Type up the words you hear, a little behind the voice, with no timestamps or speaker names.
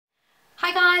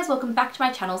Hi guys, welcome back to my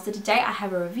channel. So today I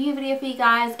have a review video for you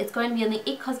guys. It's going to be on the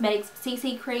IT Cosmetics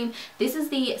CC Cream. This is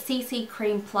the CC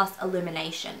Cream Plus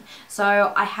Illumination.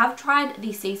 So I have tried the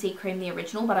CC Cream, the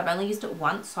original, but I've only used it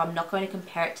once, so I'm not going to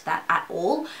compare it to that at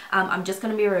all. I'm just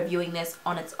going to be reviewing this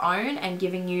on its own and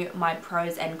giving you my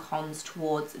pros and cons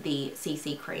towards the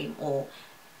CC Cream, or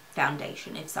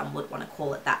foundation if some would want to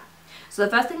call it that. So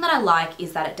the first thing that I like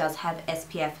is that it does have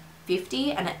SPF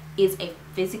 50 and it is a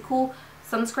physical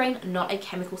sunscreen, not a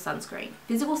chemical sunscreen.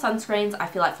 Physical sunscreens, I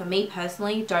feel like for me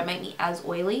personally, don't make me as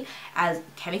oily as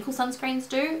chemical sunscreens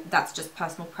do. That's just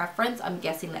personal preference. I'm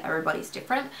guessing that everybody's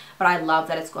different, but I love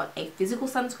that it's got a physical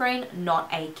sunscreen, not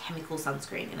a chemical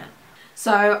sunscreen in it.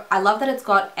 So I love that it's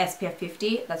got SPF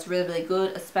 50. That's really, really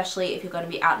good, especially if you're going to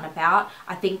be out and about.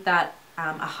 I think that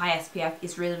a high SPF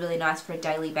is really, really nice for a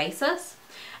daily basis.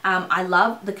 I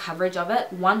love the coverage of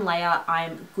it. One layer,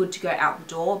 I'm good to go out the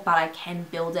door, but I can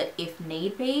build it if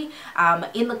need be.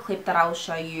 In the clip that I will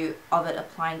show you of it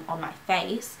applying on my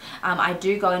face, I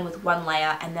do go in with one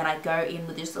layer and then I go in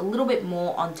with just a little bit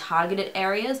more on targeted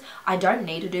areas. I don't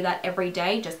need to do that every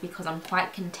day just because I'm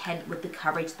quite content with the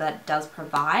coverage that it does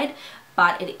provide,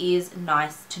 but it is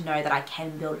nice to know that I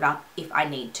can build it up if I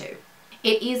need to.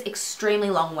 It is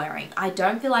extremely long wearing. I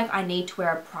don't feel like I need to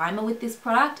wear a primer with this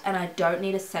product, and I don't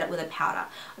need to set it with a powder.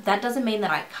 That doesn't mean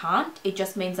that I can't. It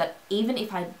just means that even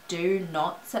if I do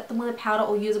not set them with a powder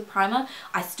or use a primer,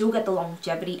 I still get the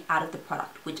longevity out of the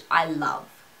product, which I love.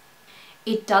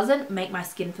 It doesn't make my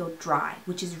skin feel dry,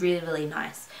 which is really, really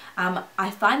nice. I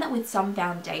find that with some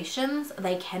foundations,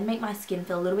 they can make my skin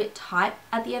feel a little bit tight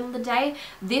at the end of the day.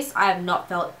 This, I have not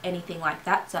felt anything like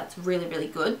that, so that's really, really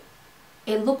good.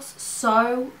 It looks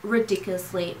so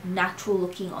ridiculously natural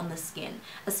looking on the skin,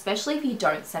 especially if you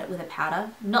don't set it with a powder.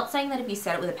 Not saying that if you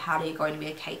set it with a powder you're going to be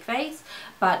a cake face,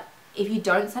 but if you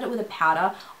don't set it with a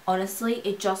powder, honestly,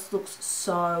 it just looks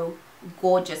so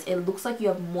gorgeous. It looks like you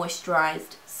have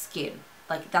moisturized skin.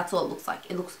 Like, that's all it looks like.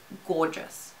 It looks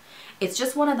gorgeous. It's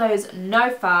just one of those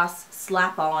no fuss,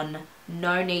 slap on,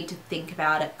 no need to think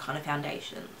about it kind of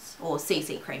foundations, or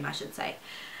CC cream I should say.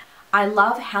 I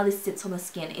love how this sits on the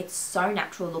skin. It's so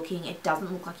natural looking. It doesn't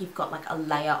look like you've got like a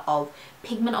layer of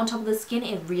pigment on top of the skin.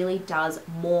 It really does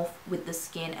morph with the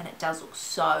skin and it does look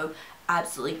so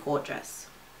absolutely gorgeous.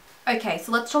 Okay,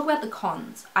 so let's talk about the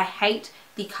cons. I hate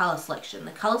the color selection.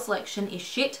 The color selection is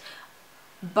shit,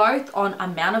 both on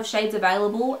amount of shades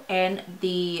available and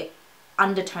the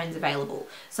undertones available.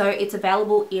 So it's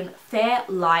available in fair,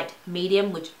 light,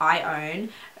 medium, which I own,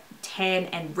 tan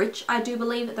and rich, I do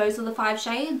believe those are the 5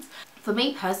 shades. For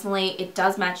me personally, it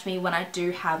does match me when I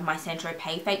do have my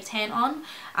Saint-Tropez fake tan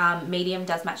on. Medium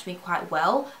does match me quite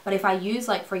well, but if I use,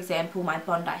 like, for example, my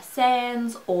Bondi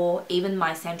Sands or even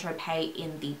my Saint-Tropez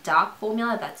in the dark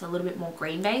formula that's a little bit more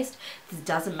green based, this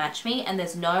doesn't match me, and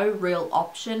there's no real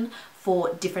option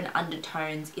for different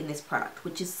undertones in this product,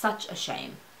 which is such a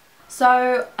shame.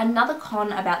 So another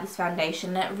con about this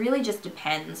foundation, it really just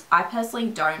depends. I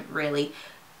personally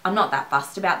I'm not that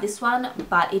fussed about this one,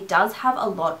 but it does have a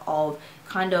lot of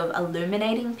kind of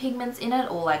illuminating pigments in it,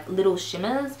 or like little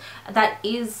shimmers. That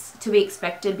is to be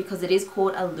expected because it is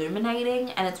called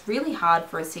illuminating, and it's really hard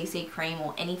for a CC cream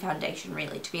or any foundation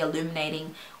really to be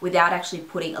illuminating without actually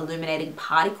putting illuminating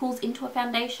particles into a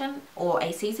foundation or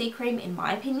a CC cream, in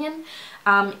my opinion.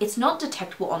 It's not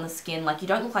detectable on the skin, like you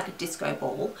don't look like a disco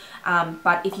ball,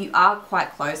 but if you are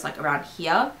quite close, like around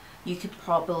here, you could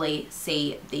probably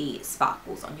see the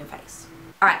sparkles on your face.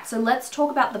 Alright, so let's talk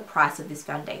about the price of this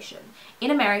foundation. In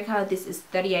America, this is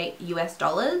 $38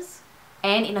 US,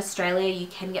 and in Australia, you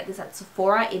can get this at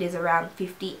Sephora. It is around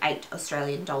 58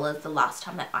 Australian dollars the last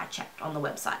time that I checked on the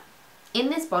website. In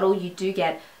this bottle, you do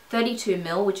get 32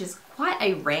 ml, which is quite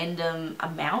a random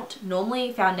amount.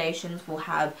 Normally, foundations will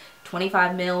have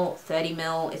 25 ml, 30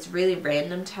 ml. It's really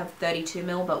random to have 32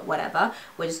 ml, but whatever.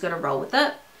 We're just going to roll with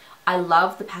it. I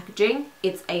love the packaging.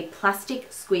 It's a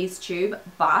plastic squeeze tube,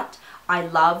 but I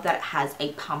love that it has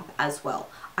a pump as well.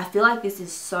 I feel like this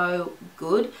is so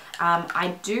good.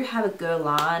 I do have a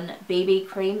Guerlain BB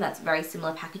cream that's very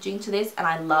similar packaging to this, and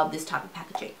I love this type of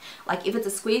packaging. Like, if it's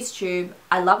a squeeze tube,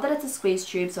 I love that it's a squeeze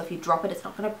tube, so if you drop it, it's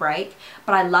not going to break,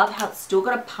 but I love how it's still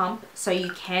got a pump, so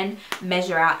you can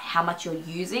measure out how much you're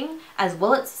using, as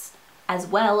well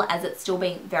as it's still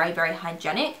being very, very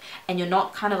hygienic, and you're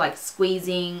not kind of like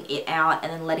squeezing it out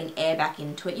and then letting air back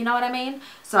into it, you know what I mean?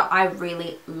 So I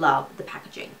really love the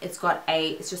packaging. It's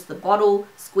just the bottle,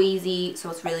 squeezy, so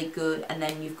it's really good, and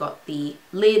then you've got the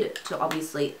lid to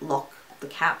obviously lock the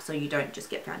cap so you don't just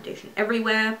get foundation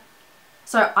everywhere.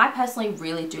 So I personally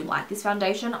really do like this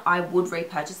foundation. I would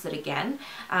repurchase it again.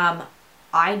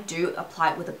 I do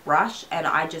apply it with a brush, and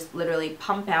I just literally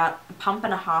pump out a pump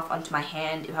and a half onto my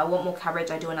hand. If I want more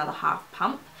coverage, I do another half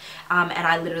pump, and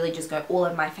I literally just go all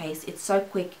over my face. It's so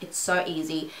quick, it's so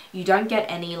easy. You don't get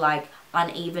any like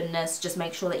unevenness. Just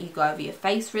make sure that you go over your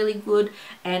face really good,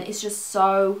 and it's just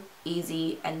so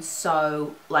easy, and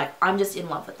so like, I'm just in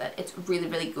love with it. It's really,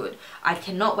 really good. I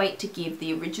cannot wait to give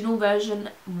the original version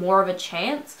more of a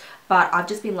chance, but I've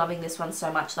just been loving this one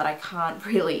so much that I can't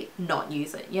really not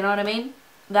use it, you know what I mean?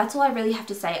 That's all I really have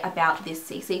to say about this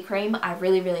CC cream. I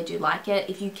really, really do like it.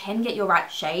 If you can get your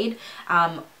right shade,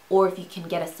 or if you can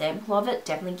get a sample of it,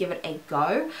 definitely give it a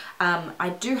go. I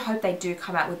do hope they do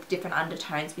come out with different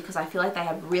undertones, because I feel like they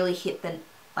have really hit the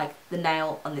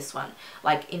nail on this one,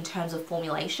 like in terms of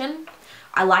formulation.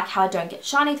 I like how I don't get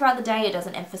shiny throughout the day. It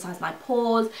doesn't emphasize my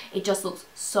pores. It just looks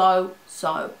so,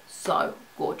 so, so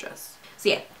gorgeous. So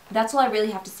yeah, that's all I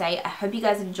really have to say. I hope you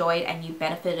guys enjoyed and you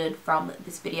benefited from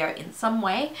this video in some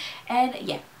way. And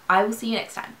yeah, I will see you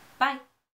next time. Bye.